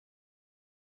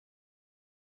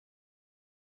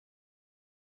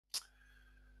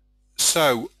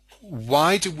So,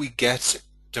 why do we get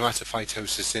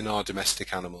dermatophytosis in our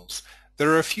domestic animals? There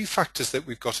are a few factors that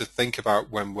we've got to think about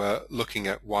when we're looking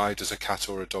at why does a cat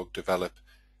or a dog develop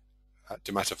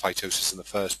dermatophytosis in the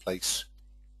first place.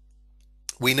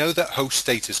 We know that host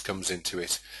status comes into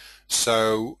it.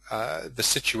 So the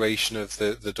situation of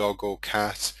the dog or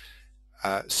cat,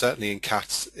 certainly in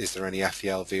cats, is there any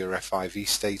FELV or FIV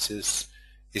status?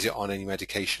 Is it on any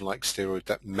medication like steroid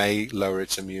that may lower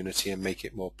its immunity and make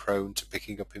it more prone to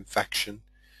picking up infection?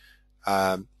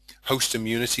 Host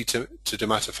immunity to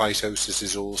dermatophytosis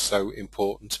is also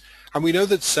important. And we know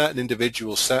that certain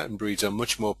individuals, certain breeds are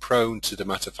much more prone to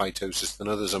dermatophytosis than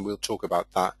others, and we'll talk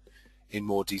about that in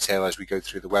more detail as we go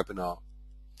through the webinar.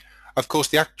 Of course,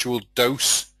 the actual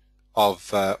dose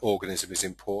of organism is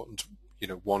important. You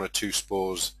know, 1 or 2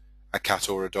 spores a cat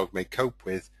or a dog may cope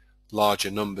with.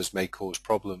 Larger numbers may cause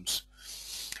problems.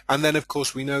 And then, of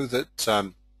course, we know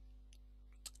that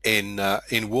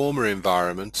in warmer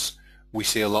environments, we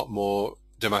see a lot more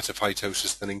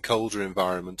dermatophytosis than in colder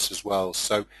environments as well.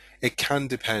 So it can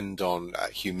depend on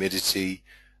humidity,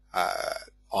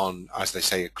 on, as they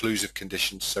say, occlusive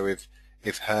conditions. So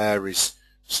if hair is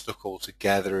stuck all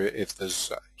together, if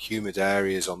there's humid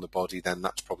areas on the body, then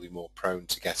that's probably more prone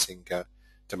to getting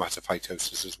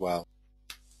dermatophytosis as well.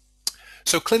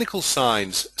 So clinical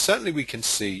signs, certainly we can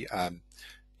see,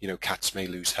 you know, cats may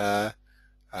lose hair.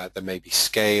 There may be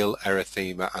scale,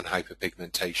 erythema, and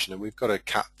hyperpigmentation. And we've got a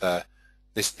cat there.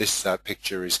 This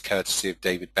picture is courtesy of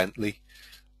David Bentley.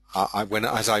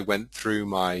 As I went through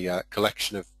my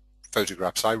collection of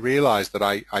photographs, I realized that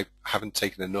I haven't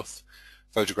taken enough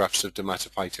photographs of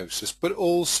dermatophytosis, but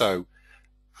also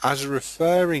as a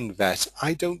referring vet,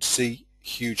 I don't see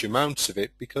huge amounts of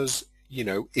it because, you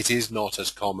know, it is not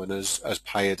as common as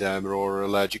pyoderma or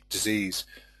allergic disease.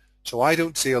 So I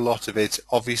don't see a lot of it.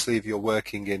 Obviously, if you're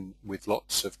working with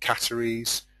lots of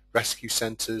catteries, rescue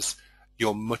centres,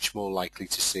 you're much more likely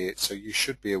to see it. So you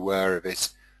should be aware of it.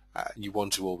 You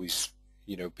want to always,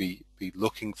 you know, be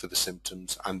looking for the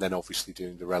symptoms and then obviously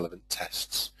doing the relevant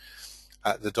tests.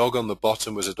 The dog on the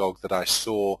bottom was a dog that I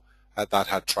saw that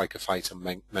had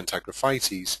trichophyton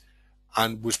mentagrophytes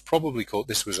and was probably caught.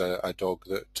 This was a dog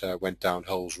that went down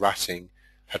holes ratting,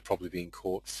 had probably been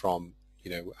caught from, you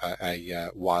know, a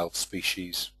wild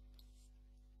species.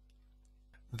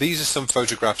 These are some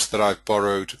photographs that I've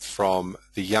borrowed from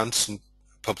the Janssen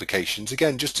publications,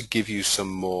 again just to give you some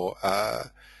more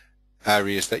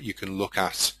areas that you can look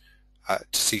at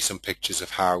to see some pictures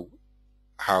of how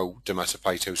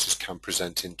dermatophytosis can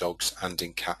present in dogs and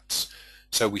in cats.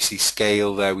 So we see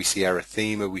scale there, we see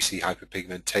erythema, we see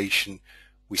hyperpigmentation,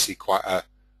 we see quite a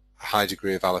high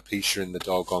degree of alopecia in the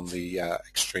dog on the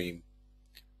extreme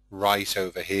right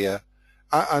over here.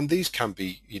 And these can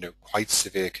be, you know, quite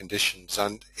severe conditions,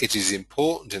 and it is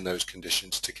important in those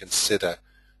conditions to consider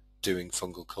doing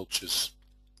fungal cultures.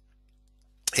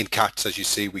 In cats, as you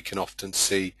see, we can often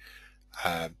see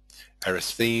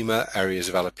erythema, areas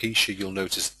of alopecia. You'll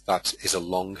notice that is a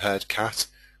long-haired cat.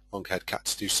 Long-haired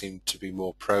cats do seem to be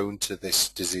more prone to this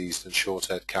disease than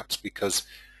short-haired cats because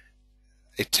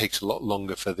it takes a lot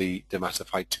longer for the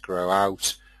dermatophyte to grow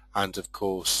out, and of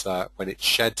course when it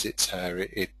sheds its hair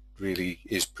it really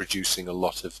is producing a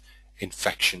lot of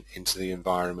infection into the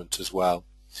environment as well.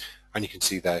 And you can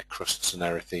see there crusts and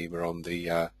erythema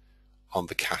on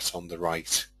the cat on the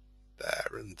right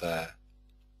there and there.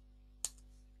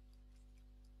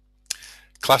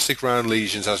 Classic round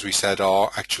lesions, as we said,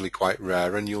 are actually quite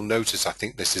rare, and you'll notice I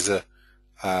think this is a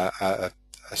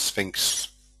Sphinx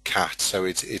cat, so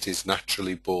it is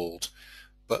naturally bald,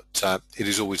 but it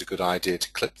is always a good idea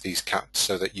to clip these cats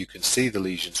so that you can see the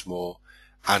lesions more,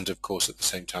 and of course at the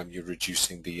same time you're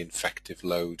reducing the infective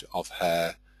load of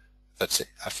hair that's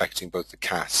affecting both the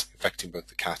cat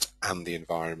and the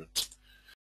environment.